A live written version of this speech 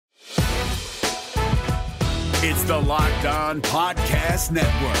It's the Locked On Podcast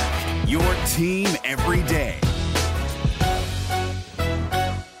Network, your team every day.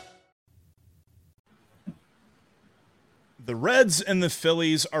 The Reds and the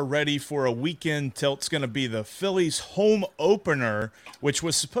Phillies are ready for a weekend tilt. It's going to be the Phillies home opener, which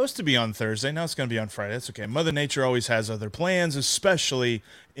was supposed to be on Thursday. Now it's going to be on Friday. That's okay. Mother Nature always has other plans, especially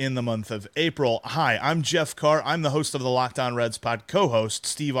in the month of April. Hi, I'm Jeff Carr. I'm the host of the Locked On Reds pod, co-host.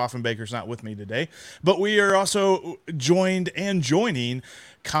 Steve Offenbaker's not with me today, but we are also joining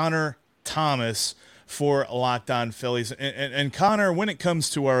Connor Thomas for Locked On Phillies. And Connor, when it comes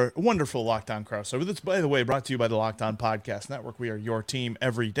to our wonderful Locked On crossover, that's, by the way, brought to you by the Locked On Podcast Network. We are your team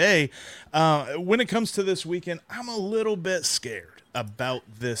every day. When it comes to this weekend, I'm a little bit scared about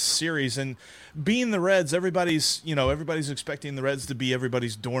this series. And being the Reds, everybody's expecting the Reds to be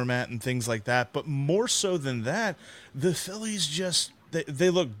everybody's doormat and things like that. But more so than that, the Phillies just, they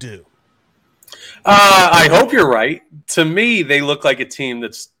look due. I hope you're right. To me, they look like a team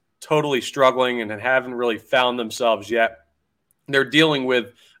that's totally struggling and haven't really found themselves yet. They're dealing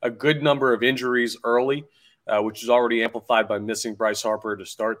with a good number of injuries early, which is already amplified by missing Bryce Harper to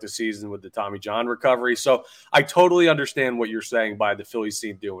start the season with the Tommy John recovery. So I totally understand what you're saying by the Phillies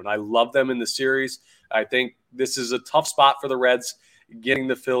team doing. I love them in the series. I think this is a tough spot for the Reds, getting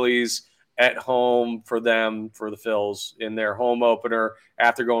the Phillies at home for them, for the Phils, in their home opener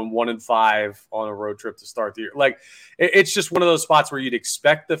after going 1-5 on a road trip to start the year. Like, it's just one of those spots where you'd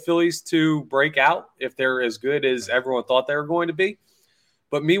expect the Phillies to break out if they're as good as everyone thought they were going to be.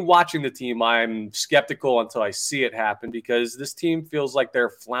 But me watching the team, I'm skeptical until I see it happen, because this team feels like they're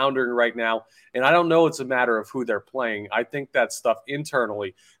floundering right now. And I don't know it's a matter of who they're playing. I think that stuff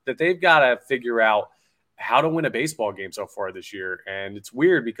internally that they've got to figure out how to win a baseball game so far this year. And it's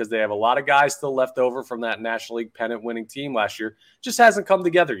weird because they have a lot of guys still left over from that National League pennant winning team last year. Just hasn't come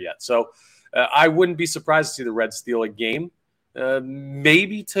together yet. So I wouldn't be surprised to see the Reds steal a game,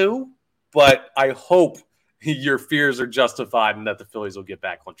 maybe two, but I hope your fears are justified and that the Phillies will get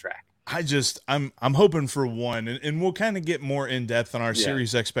back on track. I'm hoping for one, and we'll kind of get more in depth on our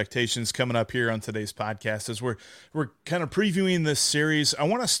series expectations coming up here on today's podcast as we're kind of previewing this series. I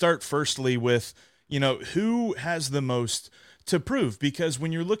want to start firstly with, who has the most to prove? Because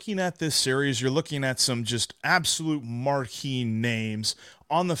when you're looking at this series, you're looking at some just absolute marquee names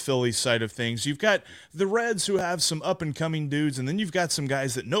on the Phillies side of things. You've got the Reds, who have some up-and-coming dudes, and then you've got some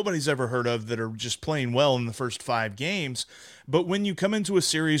guys that nobody's ever heard of that are just playing well in the first 5 games. But when you come into a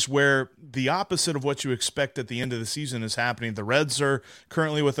series where the opposite of what you expect at the end of the season is happening, the Reds are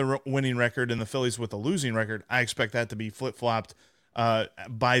currently with a winning record and the Phillies with a losing record, I expect that to be flip-flopped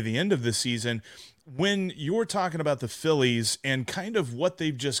by the end of the season. When you're talking about the Phillies and kind of what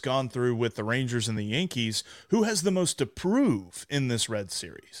they've just gone through with the Rangers and the Yankees, who has the most to prove in this Red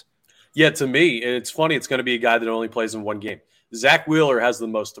series? Yeah, to me, it's funny. It's going to be a guy that only plays in one game. Zack Wheeler has the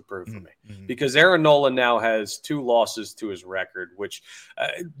most to prove for me, because Aaron Nola now has 2 losses to his record, which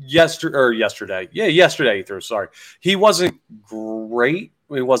yesterday he threw. Sorry. He wasn't great.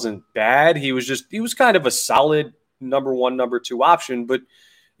 He wasn't bad. He was kind of a solid number 1, number 2 option, but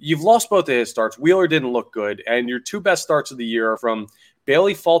you've lost both of his starts. Wheeler didn't look good, and your 2 best starts of the year are from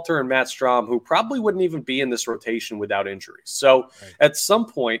Bailey Falter and Matt Strahm, who probably wouldn't even be in this rotation without injuries. So At some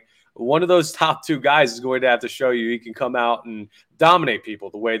point, one of those top 2 guys is going to have to show you he can come out and dominate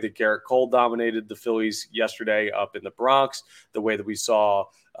people the way that Garrett Cole dominated the Phillies yesterday up in the Bronx, the way that we saw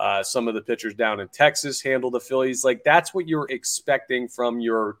some of the pitchers down in Texas handle the Phillies. Like, that's what you're expecting from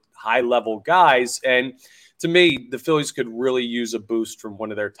your high-level guys. And to me, the Phillies could really use a boost from one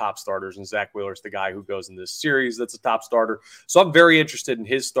of their top starters, and Zack Wheeler's the guy who goes in this series that's a top starter. So I'm very interested in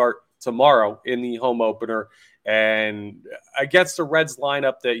his start tomorrow in the home opener, and against the Reds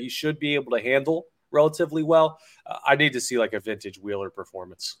lineup that he should be able to handle relatively well. I need to see like a vintage Wheeler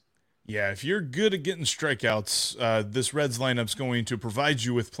performance. Yeah, if you're good at getting strikeouts, this Reds lineup's going to provide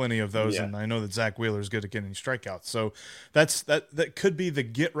you with plenty of those, and I know that Zack Wheeler's good at getting strikeouts. So that could be the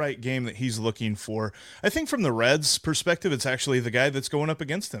get-right game that he's looking for. I think from the Reds' perspective, it's actually the guy that's going up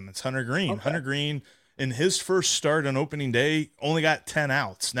against him. It's Hunter Greene. Okay. Hunter Greene, in his first start on opening day, only got 10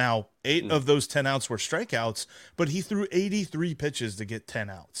 outs. Now, 8 of those 10 outs were strikeouts, but he threw 83 pitches to get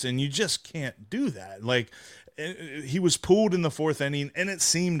 10 outs, and you just can't do that. Like, he was pulled in the 4th inning, and it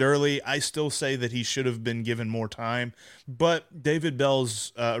seemed early. I still say that he should have been given more time, but David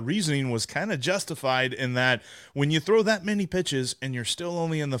Bell's reasoning was kind of justified in that when you throw that many pitches and you're still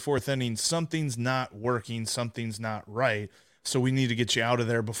only in the 4th inning, something's not working, something's not right. So we need to get you out of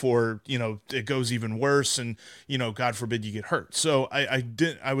there before, it goes even worse and, God forbid you get hurt. So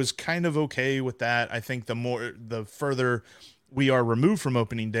I was kind of okay with that. I think the further we are removed from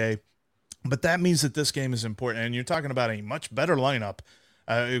opening day, But that means that this game is important, and you're talking about a much better lineup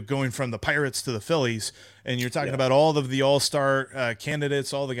going from the Pirates to the Phillies, and you're talking about all of the all-star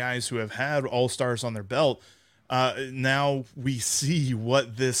candidates, all the guys who have had all-stars on their belt. Now we see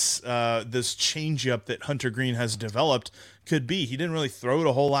what this changeup that Hunter Greene has developed could be. He didn't really throw it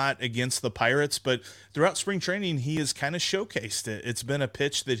a whole lot against the Pirates, but throughout spring training, he has kind of showcased it. It's been a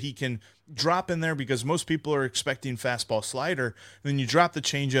pitch that he can drop in there because most people are expecting fastball slider. Then you drop the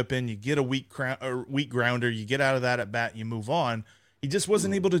changeup in, you get a weak grounder, you get out of that at bat, you move on. He just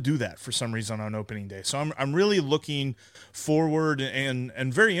wasn't able to do that for some reason on opening day. So I'm really looking forward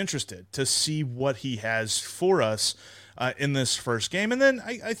and very interested to see what he has for us in this first game. And then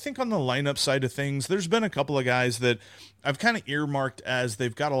I think on the lineup side of things, there's been a couple of guys that I've kind of earmarked as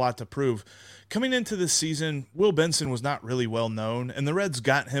they've got a lot to prove. Coming into this season, Will Benson was not really well known, and the Reds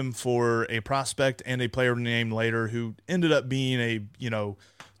got him for a prospect and a player named later who ended up being a 20s,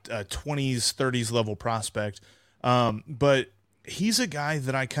 30s level prospect. But he's a guy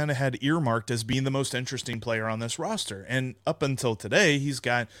that I kind of had earmarked as being the most interesting player on this roster. And up until today, he's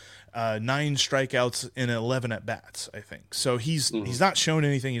got 9 strikeouts in 11 at-bats, I think. So he's not shown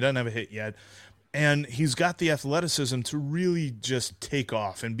anything. He doesn't have a hit yet. And he's got the athleticism to really just take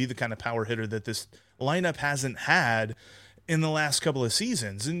off and be the kind of power hitter that this lineup hasn't had in the last couple of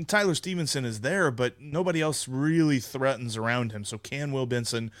seasons. And Tyler Stevenson is there, but nobody else really threatens around him. So can Will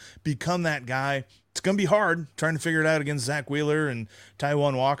Benson become that guy? It's going to be hard trying to figure it out against Zack Wheeler and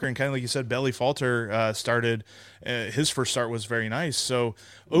Taijuan Walker. And kind of like you said, Belly Falter started. His first start was very nice. So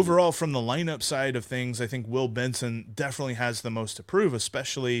overall, from the lineup side of things, I think Will Benson definitely has the most to prove,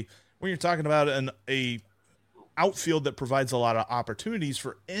 especially when you're talking about a outfield that provides a lot of opportunities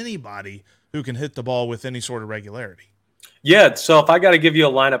for anybody who can hit the ball with any sort of regularity. Yeah, so if I got to give you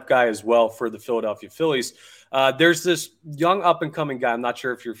a lineup guy as well for the Philadelphia Phillies, there's this young up-and-coming guy. I'm not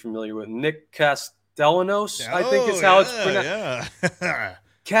sure if you're familiar with Nick Castellanos, I think is how it's pronounced. Yeah.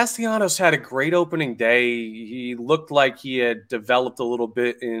 Castellanos had a great opening day. He looked like he had developed a little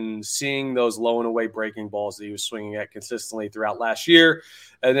bit in seeing those low and away breaking balls that he was swinging at consistently throughout last year.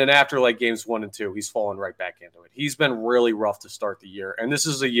 And then after like games 1 and 2, he's fallen right back into it. He's been really rough to start the year. And this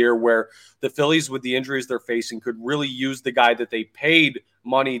is a year where the Phillies, with the injuries they're facing, could really use the guy that they paid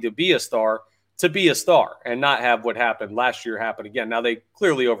money to be a star and not have what happened last year happen again. Now, they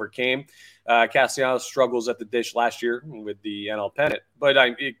clearly overcame. Castellanos struggles at the dish last year with the NL pennant, but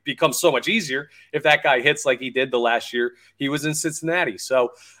it becomes so much easier if that guy hits like he did the last year he was in Cincinnati.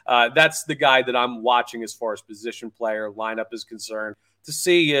 So that's the guy that I'm watching as far as position player lineup is concerned, to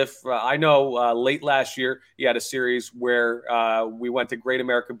see if I know late last year he had a series where we went to Great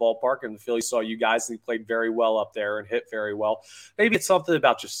American Ballpark and the Phillies saw you guys, and he played very well up there and hit very well. Maybe it's something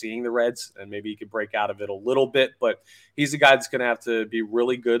about just seeing the Reds, and maybe he could break out of it a little bit, but he's a guy that's going to have to be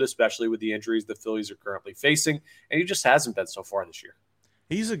really good, especially with the injuries the Phillies are currently facing, and he just hasn't been so far this year.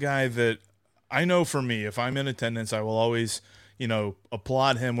 He's a guy that I know for me, if I'm in attendance, I will always,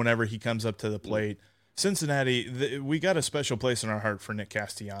 applaud him whenever he comes up to the plate. Cincinnati, we got a special place in our heart for Nick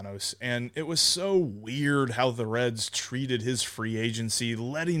Castellanos, and it was so weird how the Reds treated his free agency,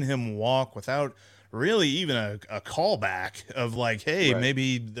 letting him walk without really even a callback of like, hey, right,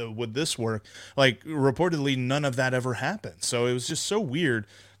 maybe would this work? Like, reportedly, none of that ever happened. So it was just so weird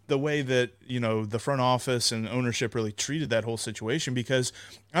the way that, the front office and ownership really treated that whole situation, because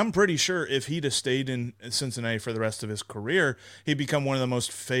I'm pretty sure if he'd have stayed in Cincinnati for the rest of his career, he'd become one of the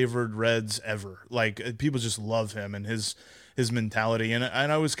most favored Reds ever. Like, people just love him and his mentality. And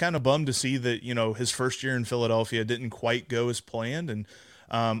I was kind of bummed to see that, his first year in Philadelphia didn't quite go as planned. And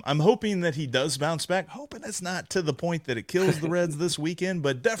I'm hoping that he does bounce back, hoping it's not to the point that it kills the Reds this weekend,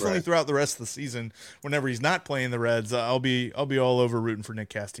 but definitely right, throughout the rest of the season, whenever he's not playing the Reds, I'll be all over rooting for Nick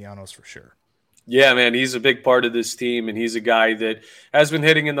Castellanos for sure. Yeah, man, he's a big part of this team, and he's a guy that has been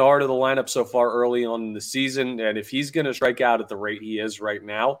hitting in the heart of the lineup so far early on in the season. And if he's going to strike out at the rate he is right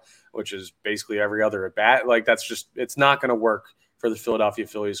now, which is basically every other at bat, like it's not going to work for the Philadelphia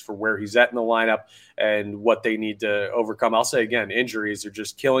Phillies for where he's at in the lineup and what they need to overcome. I'll say again, injuries are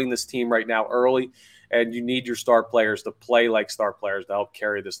just killing this team right now early, and you need your star players to play like star players to help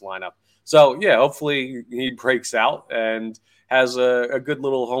carry this lineup. So, yeah, hopefully he breaks out and has a good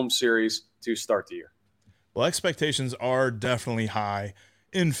little home series to start the year. Well, expectations are definitely high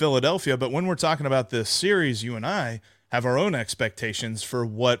in Philadelphia, but when we're talking about this series, you and I have our own expectations for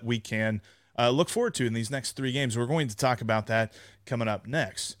what we can look forward to in these next 3 games. We're going to talk about that coming up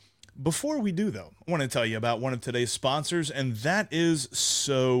next. Before we do, though, I want to tell you about one of today's sponsors, and that is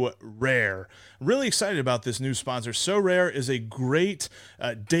So Rare. Really excited about this new sponsor. So Rare is a great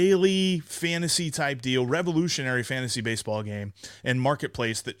daily fantasy type deal, revolutionary fantasy baseball game and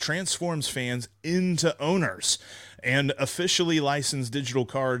marketplace that transforms fans into owners, and officially licensed digital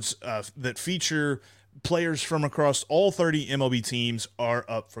cards that feature players from across all 30 MLB teams are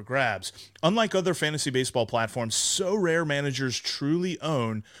up for grabs. Unlike other fantasy baseball platforms, So Rare managers truly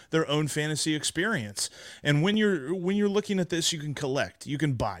own their own fantasy experience. And when you're looking at this, you can collect, you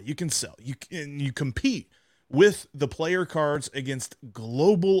can buy, you can sell, you compete with the player cards against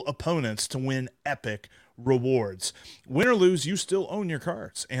global opponents to win epic rewards. Win or lose, you still own your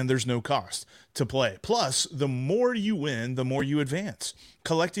cards, and there's no cost to play. Plus, the more you win, the more you advance,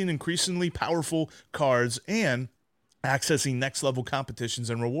 collecting increasingly powerful cards and accessing next level competitions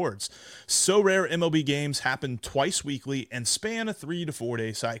and rewards. So Rare MLB games happen twice weekly and span a 3 to 4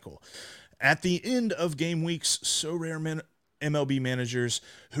 day cycle. At the end of game weeks, So Rare MLB managers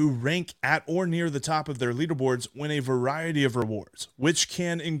who rank at or near the top of their leaderboards win a variety of rewards, which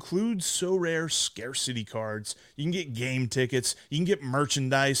can include So Rare scarcity cards. You can get game tickets, you can get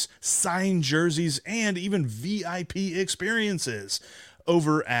merchandise, signed jerseys, and even VIP experiences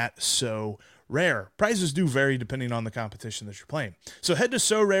over at So Rare. Prizes do vary depending on the competition that you're playing. So head to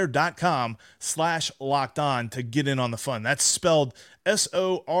sorare.com/lockedon to get in on the fun. That's spelled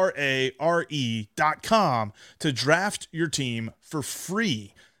SORARE.com to draft your team for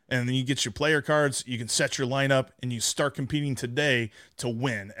free. And then you get your player cards, you can set your lineup, and you start competing today to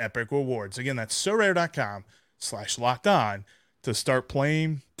win epic rewards. Again, that's sorare.com/lockedon to start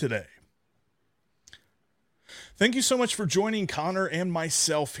playing today. Thank you so much for joining Connor and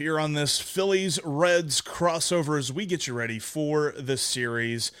myself here on this Phillies-Reds crossover as we get you ready for the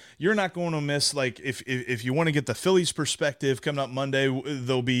series. You're not going to miss, like, if you want to get the Phillies perspective, coming up Monday,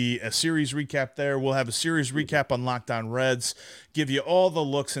 there'll be a series recap there. We'll have a series recap on Locked On Reds, give you all the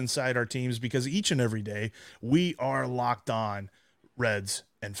looks inside our teams, because each and every day we are locked on Reds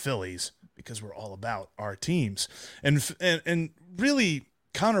and Phillies because we're all about our teams. And really,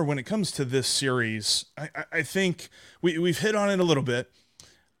 Connor, when it comes to this series, I think we've hit on it a little bit.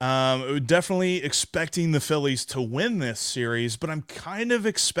 Definitely expecting the Phillies to win this series, but I'm kind of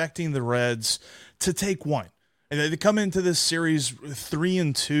expecting the Reds to take one. And they come into this series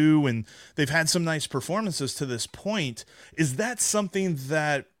 3-2, and they've had some nice performances to this point. Is that something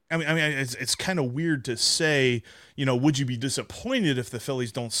that, I mean, it's kind of weird to say, would you be disappointed if the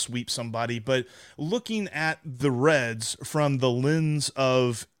Phillies don't sweep somebody? But looking at the Reds from the lens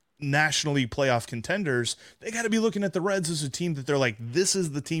of National League playoff contenders, they got to be looking at the Reds as a team that they're like, this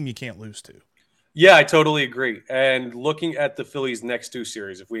is the team you can't lose to. Yeah, I totally agree. And looking at the Phillies' next two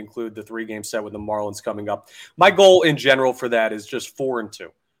series, if we include the 3-game set with the Marlins coming up, my goal in general for that is just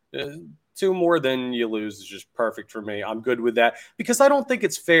 4-2. 2 more than you lose is just perfect for me. I'm good with that because I don't think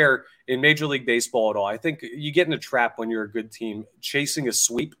it's fair in Major League Baseball at all. I think you get in a trap when you're a good team chasing a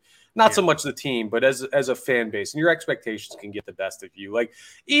sweep, not so much the team, but as a fan base, and your expectations can get the best of you. Like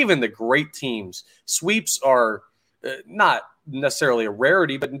even the great teams, sweeps are not necessarily a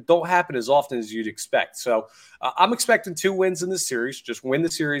rarity, but don't happen as often as you'd expect. So I'm expecting 2 wins in this series. Just win the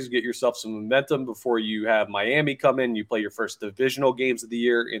series, get yourself some momentum before you have Miami come in. You play your first divisional games of the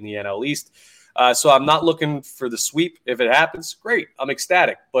year in the NL East. So I'm not looking for the sweep. If it happens, great. I'm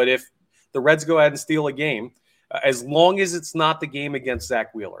ecstatic. But if the Reds go ahead and steal a game, as long as it's not the game against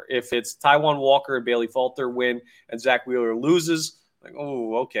Zack Wheeler, if it's Taijuan Walker and Bailey Falter win and Zack Wheeler loses, like,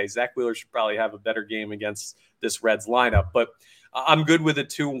 oh, okay, Zack Wheeler should probably have a better game against this Reds lineup. But I'm good with a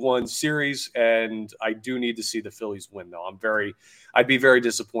 2-1 series, and I do need to see the Phillies win, though. I'd be very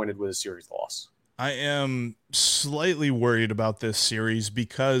disappointed with a series loss. I am slightly worried about this series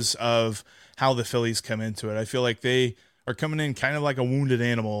because of how the Phillies come into it. I feel like they are coming in kind of like a wounded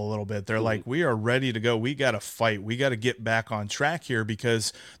animal a little bit. They're like, we are ready to go. We got to fight. We got to get back on track here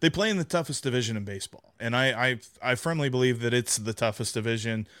because they play in the toughest division in baseball. And I firmly believe that it's the toughest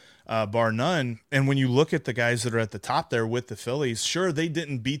division, bar none. And when you look at the guys that are at the top there with the Phillies, sure, they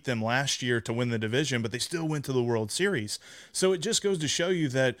didn't beat them last year to win the division, but they still went to the World Series. So it just goes to show you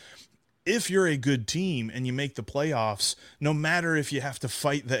that if you're a good team and you make the playoffs, no matter if you have to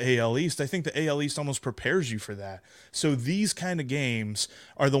fight the AL East, I think the AL East almost prepares you for that. So these kind of games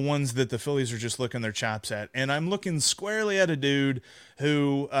are the ones that the Phillies are just looking their chops at. And I'm looking squarely at a dude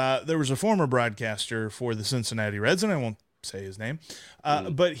who, there was a former broadcaster for the Cincinnati Reds, and I won't say his name,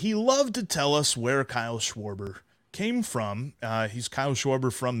 but he loved to tell us where Kyle Schwarber came from. He's Kyle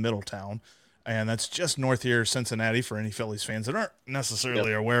Schwarber from Middletown. and that's just north here, Cincinnati, for any Phillies fans that aren't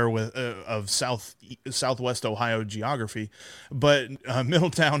necessarily aware of Southwest Ohio geography. But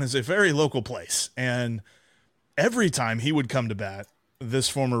Middletown is a very local place, and every time he would come to bat, this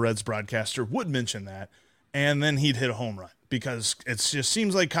former Reds broadcaster would mention that, and then he'd hit a home run because it just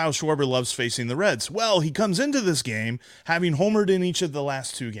seems like Kyle Schwarber loves facing the Reds. Well, he comes into this game having homered in each of the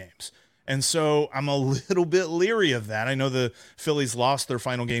last 2 games. And so I'm a little bit leery of that. I know the Phillies lost their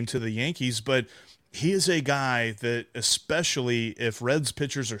final game to the Yankees, but he is a guy that, especially if Reds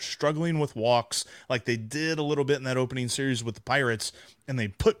pitchers are struggling with walks like they did a little bit in that opening series with the Pirates, and they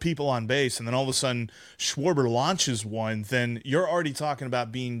put people on base, and then all of a sudden Schwarber launches one, then you're already talking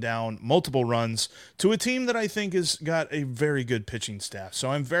about being down multiple runs to a team that I think has got a very good pitching staff.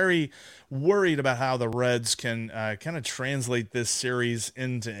 So I'm very worried about how the Reds can kind of translate this series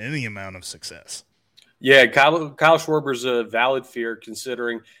into any amount of success. Yeah, Kyle Schwarber's a valid fear,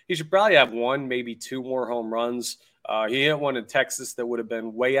 considering he should probably have 1, maybe 2 more home runs. He hit one in Texas that would have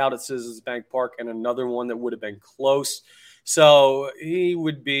been way out at Citizens Bank Park, and another one that would have been close. So he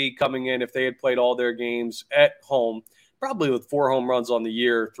would be coming in, if they had played all their games at home, probably with 4 home runs on the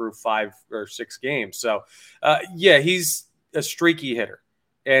year through 5 or 6 games. So, he's a streaky hitter,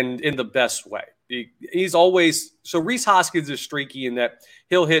 and in the best way. He's always – so Rhys Hoskins is streaky in that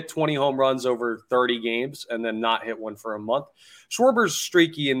he'll hit 20 home runs over 30 games and then not hit one for a month. Schwarber's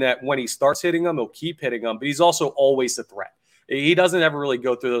streaky in that when he starts hitting them, he'll keep hitting them, but he's also always a threat. He doesn't ever really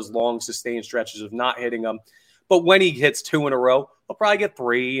go through those long, sustained stretches of not hitting them. But when he hits 2 in a row, he'll probably get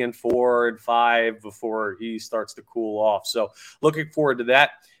 3 and 4 and 5 before he starts to cool off. So looking forward to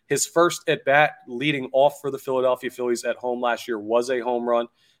that. His first at-bat leading off for the Philadelphia Phillies at home last year was a home run.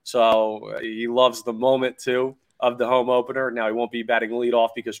 So he loves the moment, too, of the home opener. Now, he won't be batting leadoff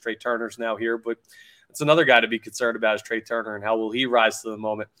because Trey Turner's now here, but it's another guy to be concerned about is Trey Turner and how will he rise to the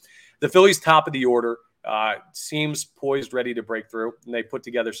moment. The Phillies' top of the order seems poised, ready to break through, and they put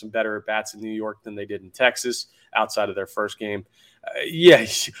together some better at-bats in New York than they did in Texas outside of their first game. You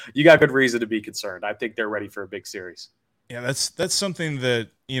got good reason to be concerned. I think they're ready for a big series. Yeah, that's something that,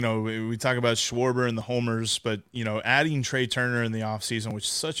 we talk about Schwarber and the homers, but, adding Trey Turner in the offseason, which is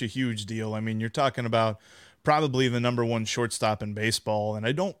such a huge deal. I mean, you're talking about probably the number 1 shortstop in baseball, and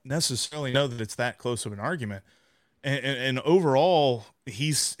I don't necessarily know that it's that close of an argument. And overall,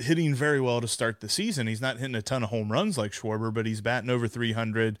 he's hitting very well to start the season. He's not hitting a ton of home runs like Schwarber, but he's batting over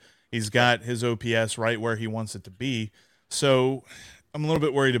 300. He's got his OPS right where he wants it to be. So I'm a little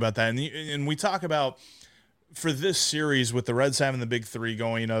bit worried about that. And we talk about, for this series, with the Reds having the big 3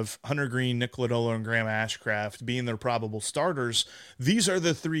 going of Hunter Greene, Nick Lodolo, and Graham Ashcraft being their probable starters, these are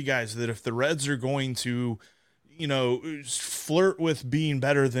the 3 guys that if the Reds are going to, flirt with being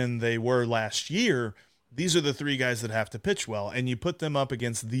better than they were last year, these are the 3 guys that have to pitch well, and you put them up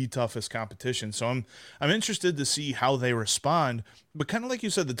against the toughest competition. So I'm interested to see how they respond. But kind of like you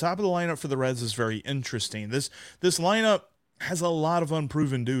said, the top of the lineup for the Reds is very interesting. This lineup has a lot of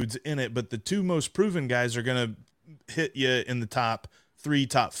unproven dudes in it, but the 2 most proven guys are going to hit you in the top 3,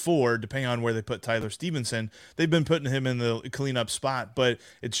 top 4, depending on where they put Tyler Stevenson. They've been putting him in the cleanup spot, but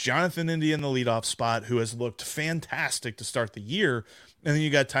it's Jonathan India in the leadoff spot, who has looked fantastic to start the year, and then you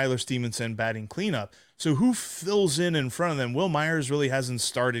got Tyler Stevenson batting cleanup. So who fills in front of them? Will Myers really hasn't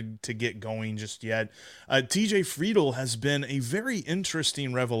started to get going just yet. TJ Friedl has been a very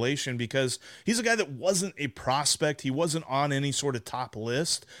interesting revelation because he's a guy that wasn't a prospect. He wasn't on any sort of top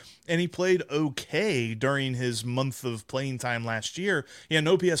list, and he played okay during his month of playing time last year. He had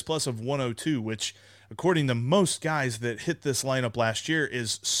an OPS plus of 102, which, according to most guys that hit this lineup last year,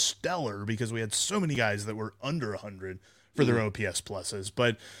 is stellar because we had so many guys that were under 100 for their OPS pluses.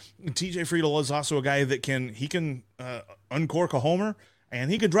 But TJ Friedl is also a guy that can uncork a homer,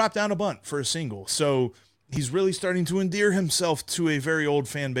 and he can drop down a bunt for a single. So he's really starting to endear himself to a very old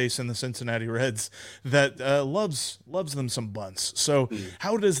fan base in the Cincinnati Reds that loves them some bunts. So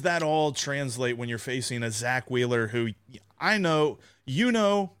how does that all translate when you're facing a Zack Wheeler who I know,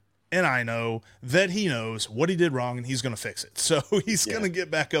 and I know that he knows what he did wrong and he's going to fix it. So he's going to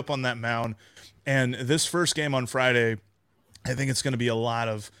get back up on that mound. And this first game on Friday, I think it's going to be a lot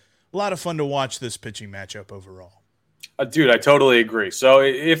of fun to watch this pitching matchup overall. Dude, I totally agree. So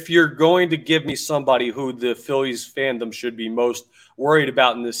if you're going to give me somebody who the Phillies fandom should be most worried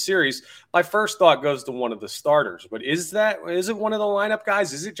about in this series, my first thought goes to one of the starters. But is it one of the lineup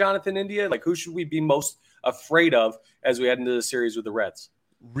guys? Is it Jonathan India? Like, who should we be most afraid of as we head into the series with the Reds?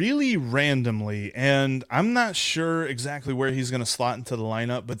 Really randomly, and I'm not sure exactly where he's going to slot into the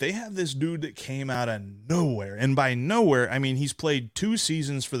lineup, but they have this dude that came out of nowhere. And by nowhere, I mean he's played 2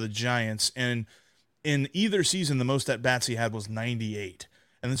 seasons for the Giants, and in either season, the most at-bats he had was 98.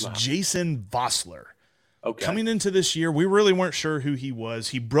 and it's Jason Vossler. Okay. Coming into this year, we really weren't sure who he was.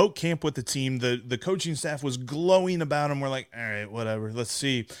 He broke camp with the team. The coaching staff was glowing about him. We're like, all right, whatever. Let's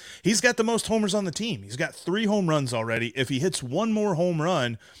see. He's got the most homers on the team. He's got 3 home runs already. If he hits one more home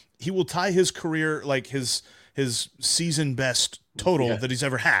run, he will tie his career, like his season best total that he's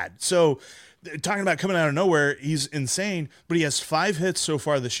ever had. So talking about coming out of nowhere, he's insane, but he has 5 hits so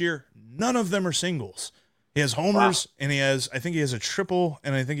far this year. None of them are singles. He has homers, and I think he has a triple,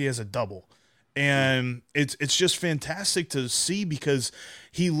 and I think he has a double. And it's just fantastic to see, because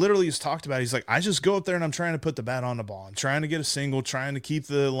he literally has talked about it. He's like, I just go up there and I'm trying to put the bat on the ball. I'm trying to get a single, trying to keep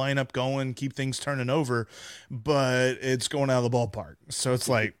the lineup going, keep things turning over, but it's going out of the ballpark. So it's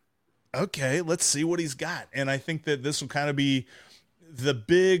like, okay, let's see what he's got. And I think that this will kind of be the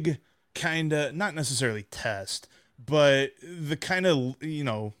big kind of, not necessarily test, but the kind of,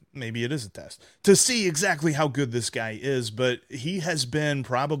 maybe it is a test to see exactly how good this guy is. But he has been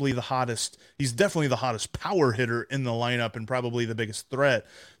probably the hottest. He's definitely the hottest power hitter in the lineup, and probably the biggest threat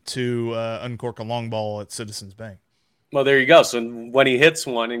to uncork a long ball at Citizens Bank. Well, there you go. So when he hits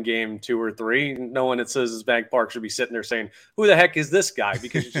one in game 2 or 3, no one at Citizens Bank Park should be sitting there saying, who the heck is this guy?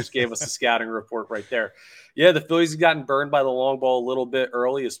 Because you just gave us a scouting report right there. Yeah, the Phillies have gotten burned by the long ball a little bit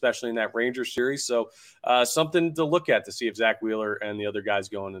early, especially in that Rangers series. So something to look at to see if Zack Wheeler and the other guys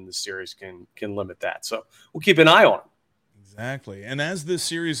going in this series can limit that. So we'll keep an eye on him. Exactly. And as this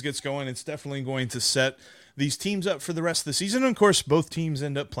series gets going, it's definitely going to set these teams up for the rest of the season. And of course, both teams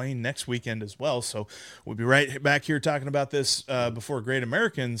end up playing next weekend as well. So we'll be right back here talking about this before Great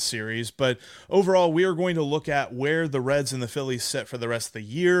American Series. But overall, we are going to look at where the Reds and the Phillies sit for the rest of the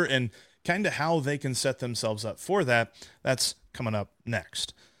year and kind of how they can set themselves up for that. That's coming up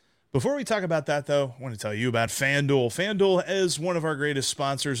next. Before we talk about that, though, I want to tell you about FanDuel. FanDuel is one of our greatest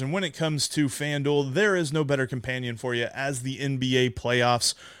sponsors, and when it comes to FanDuel, there is no better companion for you as the NBA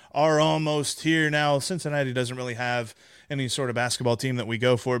playoffs are almost here. Now, Cincinnati doesn't really have any sort of basketball team that we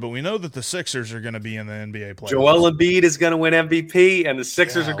go for, but we know that the Sixers are going to be in the NBA playoffs. Joel Embiid is going to win MVP, and the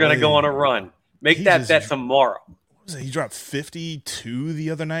Sixers are going to go on a run. Make that bet tomorrow. What was it? He dropped 52 the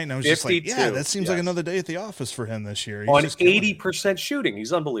other night, and I was just like, yeah, that seems like another day at the office for him this year. He's on 80% shooting.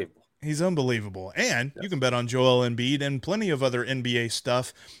 He's unbelievable. He's unbelievable. And you can bet on Joel Embiid and plenty of other NBA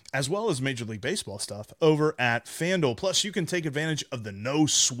stuff, as well as Major League Baseball stuff, over at FanDuel. Plus, you can take advantage of the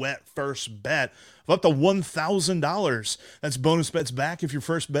no-sweat first bet of up to $1,000. That's bonus bets back if your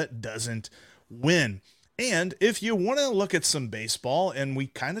first bet doesn't win. And if you want to look at some baseball, and we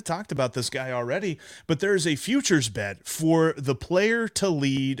kind of talked about this guy already, but there's a futures bet for the player to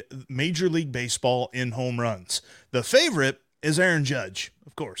lead Major League Baseball in home runs. The favorite is Aaron Judge,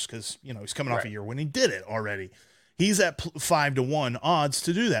 of course, because, he's coming off a year when he did it already. He's at 5-1 odds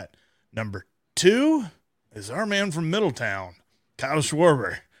to do that. Number 2 is our man from Middletown, Kyle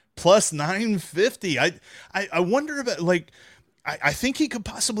Schwarber, plus 950. I wonder about, I think he could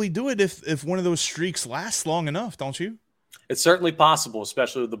possibly do it if one of those streaks lasts long enough, don't you? It's certainly possible,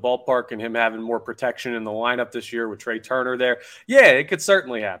 especially with the ballpark and him having more protection in the lineup this year with Trey Turner there. Yeah, it could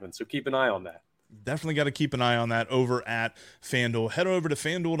certainly happen, so keep an eye on that. Definitely got to keep an eye on that over at FanDuel. Head over to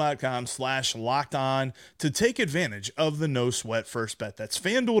FanDuel.com/lockedon to take advantage of the no sweat first bet. That's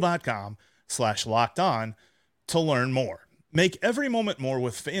FanDuel.com/lockedon to learn more. Make every moment more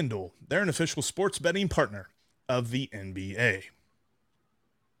with FanDuel. They're an official sports betting partner of the NBA.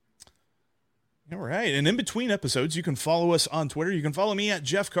 All right. And in between episodes, you can follow us on Twitter. You can follow me at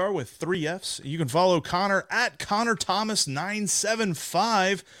Jeff Carr with 3 Fs. You can follow Connor at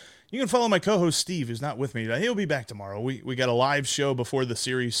ConnorThomas975. You can follow my co-host Steve, who's not with me today. He'll be back tomorrow. We got a live show before the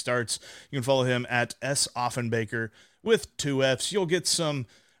series starts. You can follow him at S. Offenbaker with 2 Fs. You'll get some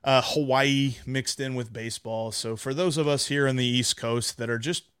Hawaii mixed in with baseball. So for those of us here on the East Coast that are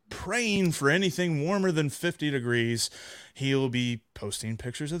just praying for anything warmer than 50 degrees, he'll be posting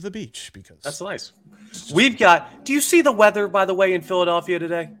pictures of the beach because that's nice. Do you see the weather, by the way, in Philadelphia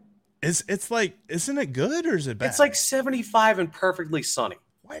today? It's like, isn't it good or is it bad? It's like 75 and perfectly sunny.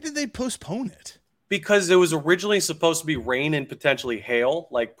 Why did they postpone it? Because it was originally supposed to be rain and potentially hail,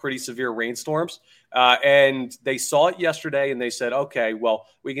 like pretty severe rainstorms. And they saw it yesterday and they said, okay, well,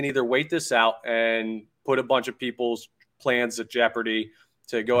 we can either wait this out and put a bunch of people's plans at jeopardy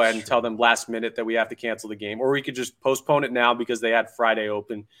to go ahead and tell them last minute that we have to cancel the game, or we could just postpone it now because they had Friday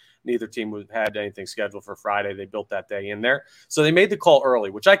open. Neither team had anything scheduled for Friday. They built that day in there. So they made the call early,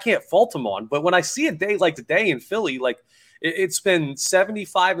 which I can't fault them on. But when I see a day like today in Philly, like it's been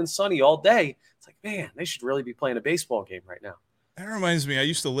 75 and sunny all day, it's like, man, they should really be playing a baseball game right now. That reminds me, I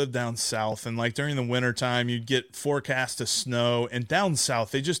used to live down south, and like during the wintertime, you'd get forecast of snow, and down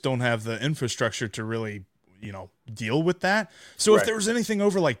south, they just don't have the infrastructure to really, deal with that. So if Right. there was anything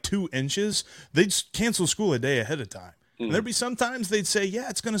over like 2 inches, they'd cancel school a day ahead of time. And there'd be sometimes they'd say, yeah,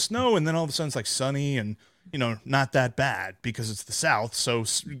 it's going to snow. And then all of a sudden it's like sunny and, not that bad because it's the South. So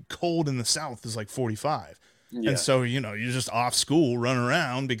cold in the South is like 45. Yeah. And so, you're just off school running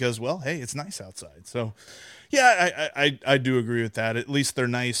around because, well, hey, it's nice outside. So, yeah, I do agree with that. At least they're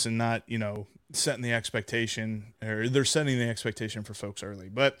nice and not, setting the expectation, or they're setting the expectation for folks early.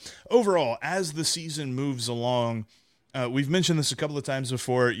 But overall, as the season moves along, we've mentioned this a couple of times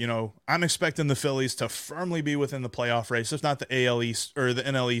before. I'm expecting the Phillies to firmly be within the playoff race, if not the AL East or the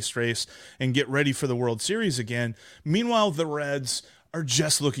NL East race, and get ready for the World Series again. Meanwhile, the Reds are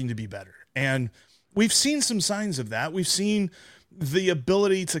just looking to be better. And we've seen some signs of that. We've seen the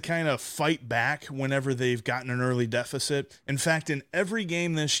ability to kind of fight back whenever they've gotten an early deficit. In fact, in every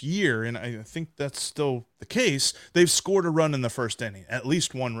game this year, and I think that's still the case, they've scored a run in the first inning, at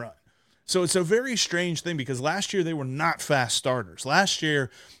least one run. So it's a very strange thing because last year they were not fast starters. Last year,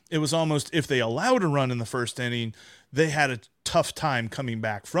 it was almost if they allowed a run in the first inning, they had a tough time coming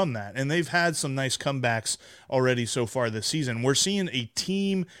back from that. And they've had some nice comebacks already so far this season. We're seeing a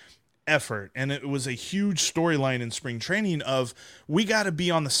team effort, and it was a huge storyline in spring training of we got to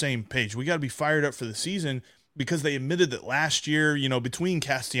be on the same page. We got to be fired up for the season because they admitted that last year, between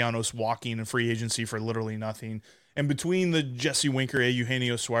Castellanos walking and free agency for literally nothing, and between the Jesse Winker,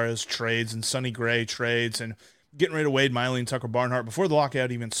 Eugenio Suarez trades and Sonny Gray trades and getting rid of Wade Miley and Tucker Barnhart before the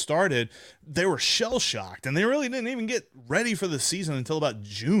lockout even started, they were shell-shocked, and they really didn't even get ready for the season until about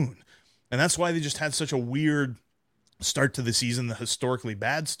June. And that's why they just had such a weird start to the season, the historically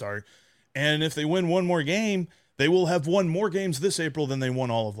bad start. And if they win one more game, they will have won more games this April than they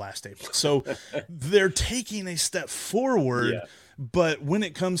won all of last April. So they're taking a step forward. Yeah. But when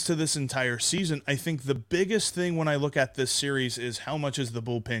it comes to this entire season, I think the biggest thing when I look at this series is how much is the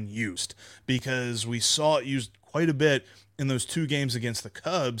bullpen used, because we saw it used quite a bit in those 2 games against the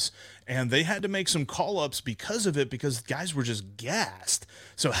Cubs, and they had to make some call-ups because of it, because guys were just gassed.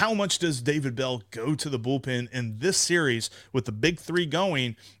 So how much does David Bell go to the bullpen in this series with the big 3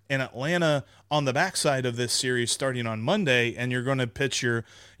 going, and Atlanta on the backside of this series starting on Monday, and you're going to pitch your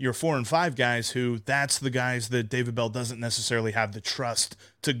 4 and 5 guys who that's the guys that David Bell doesn't necessarily have the trust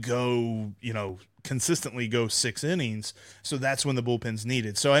to go, consistently go 6 innings. So that's when the bullpen's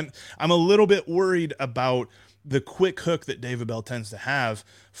needed. So I'm a little bit worried about the quick hook that David Bell tends to have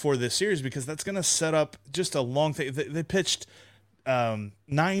for this series, because that's going to set up just a long thing. They pitched 9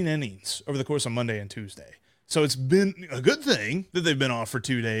 innings over the course of Monday and Tuesday. So it's been a good thing that they've been off for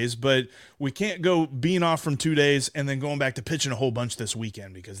 2 days, but we can't go being off from 2 days and then going back to pitching a whole bunch this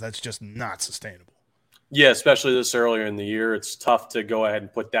weekend, because that's just not sustainable. Yeah, especially this earlier in the year, it's tough to go ahead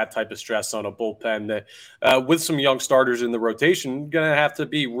and put that type of stress on a bullpen that, with some young starters in the rotation, going to have to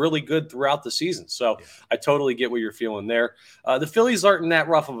be really good throughout the season. So yeah. I totally get what you're feeling there. The Phillies aren't in that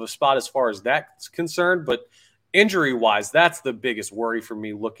rough of a spot as far as that's concerned, but injury-wise, that's the biggest worry for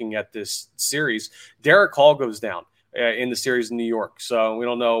me looking at this series. Derek Hall goes down in the series in New York. So we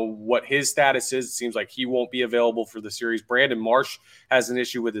don't know what his status is. It seems like he won't be available for the series. Brandon Marsh has an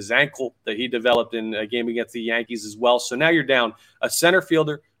issue with his ankle that he developed in a game against the Yankees as well. So now you're down a center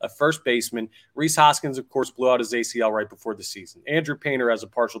fielder, a first baseman. Rhys Hoskins, of course, blew out his ACL right before the season. Andrew Painter has a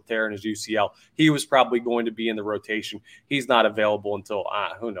partial tear in his UCL. He was probably going to be in the rotation. He's not available until,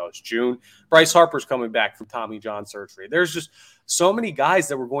 who knows, June. Bryce Harper's coming back from Tommy John surgery. There's just so many guys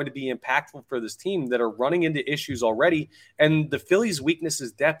that were going to be impactful for this team that are running into issues already. And the Phillies' weakness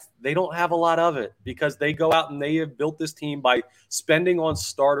is depth. They don't have a lot of it because they go out and they have built this team by spending on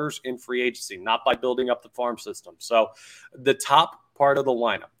starters in free agency, not by building up the farm system. So the top part of the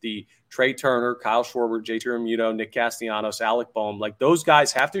lineup, the Trey Turner, Kyle Schwarber, JT Realmuto, Nick Castellanos, Alec Boehm, like those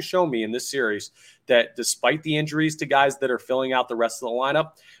guys have to show me in this series that despite the injuries to guys that are filling out the rest of the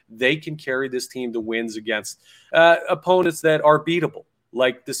lineup, they can carry this team to wins against opponents that are beatable,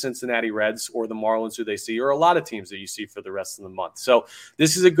 like the Cincinnati Reds or the Marlins who they see, or a lot of teams that you see for the rest of the month. So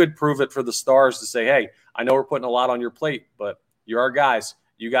this is a good prove it for the Stars to say, hey, I know we're putting a lot on your plate, but you're our guys.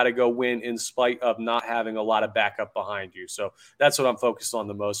 You got to go win in spite of not having a lot of backup behind you. So that's what I'm focused on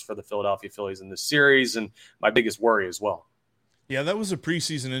the most for the Philadelphia Phillies in this series, and my biggest worry as well. Yeah, that was a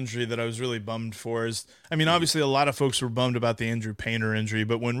preseason injury that I was really bummed for. Obviously a lot of folks were bummed about the Andrew Painter injury,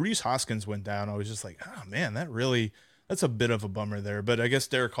 but when Rhys Hoskins went down, I was just like, oh man, that's a bit of a bummer there. But I guess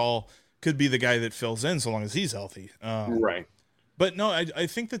Derek Hall could be the guy that fills in so long as he's healthy. Right. But no, I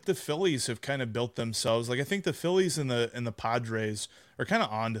think that the Phillies have kind of built themselves. Like I think the Phillies and the Padres are kind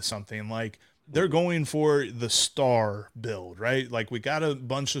of onto something. Like they're going for the star build, right? Like we got a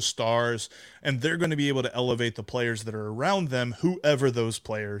bunch of stars, and they're going to be able to elevate the players that are around them, whoever those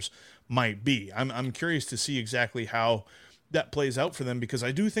players might be. I'm curious to see exactly how that plays out for them, because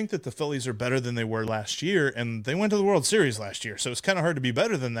I do think that the Phillies are better than they were last year, and they went to the World Series last year. So it's kind of hard to be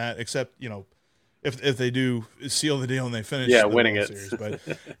better than that, except, if they do seal the deal and they finish winning World it. Series.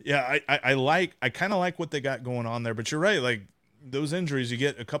 But yeah, I kind of like what they got going on there, but you're right. Like those injuries, you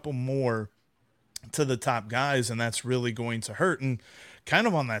get a couple more to the top guys, and that's really going to hurt. And kind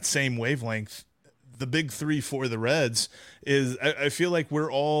of on that same wavelength, the big three for the Reds is I feel like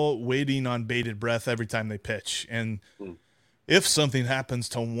we're all waiting on bated breath every time they pitch. And if something happens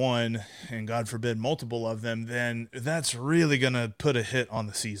to one, and God forbid multiple of them, then that's really going to put a hit on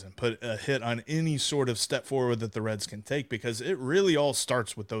the season, put a hit on any sort of step forward that the Reds can take, because it really all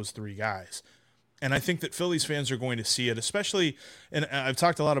starts with those three guys. And I think that Phillies fans are going to see it, especially, and I've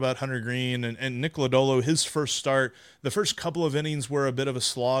talked a lot about Hunter Greene and Nick Lodolo. His first start, the first couple of innings were a bit of a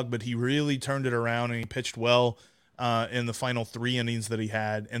slog, but he really turned it around and he pitched well in the final 3 innings that he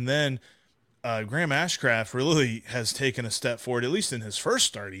had. And then Graham Ashcraft really has taken a step forward, at least in his first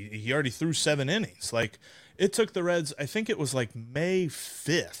start. He already threw 7 innings. Like, it took the Reds, I think it was like May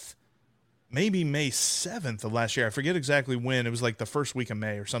 5th, maybe May 7th of last year. I forget exactly when. It was like the first week of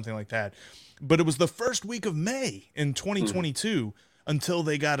May or something like that. But it was the first week of May in 2022 until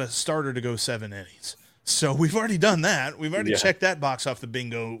they got a starter to go 7 innings. So we've already done that. We've already checked that box off the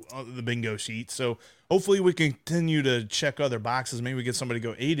bingo sheet. So hopefully we continue to check other boxes. Maybe we get somebody to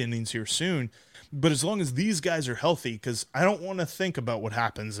go 8 innings here soon. But as long as these guys are healthy, because I don't want to think about what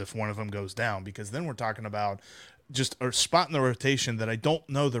happens if one of them goes down, because then we're talking about just a spot in the rotation that I don't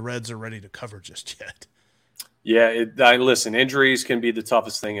know the Reds are ready to cover just yet. Yeah, listen, injuries can be the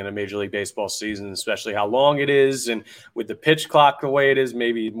toughest thing in a Major League Baseball season, especially how long it is. And with the pitch clock the way it is,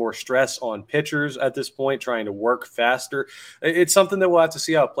 maybe more stress on pitchers at this point, trying to work faster. It's something that we'll have to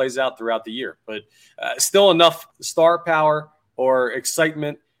see how it plays out throughout the year. But still enough star power or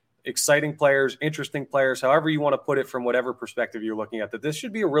excitement, exciting players, interesting players, however you want to put it from whatever perspective you're looking at, that this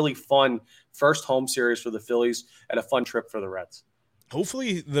should be a really fun first home series for the Phillies and a fun trip for the Reds.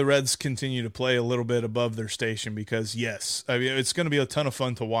 Hopefully the Reds continue to play a little bit above their station, because yes, I mean, it's going to be a ton of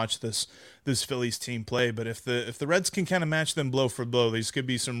fun to watch this Phillies team play. But if the Reds can kind of match them blow for blow, these could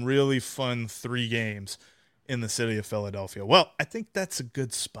be some really fun 3 games in the city of Philadelphia. Well, I think that's a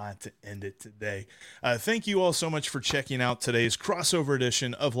good spot to end it today. Thank you all so much for checking out today's crossover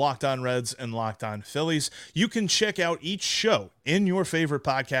edition of Locked On Reds and Locked On Phillies. You can check out each show in your favorite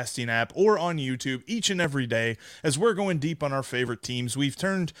podcasting app or on YouTube each and every day, as we're going deep on our favorite teams. We've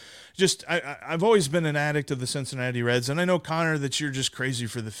turned I've always been an addict of the Cincinnati Reds, and I know, Connor, that you're just crazy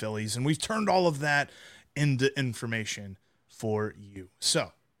for the Phillies, and we've turned all of that into information for you.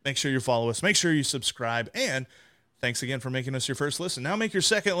 So make sure you follow us. Make sure you subscribe. And thanks again for making us your first listen. Now make your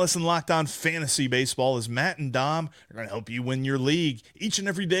second listen Locked On Fantasy Baseball, as Matt and Dom are going to help you win your league each and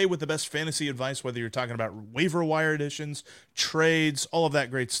every day with the best fantasy advice, whether you're talking about waiver wire additions, trades, all of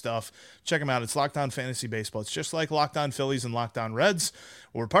that great stuff. Check them out. It's Locked On Fantasy Baseball. It's just like Locked On Phillies and Locked On Reds.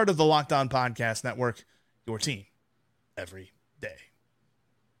 We're part of the Locked On Podcast Network, your team every day.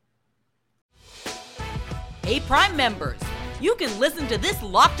 Hey, Prime members, you can listen to this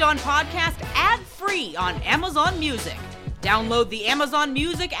Locked On podcast ad-free on Amazon Music. Download the Amazon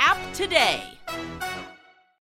Music app today.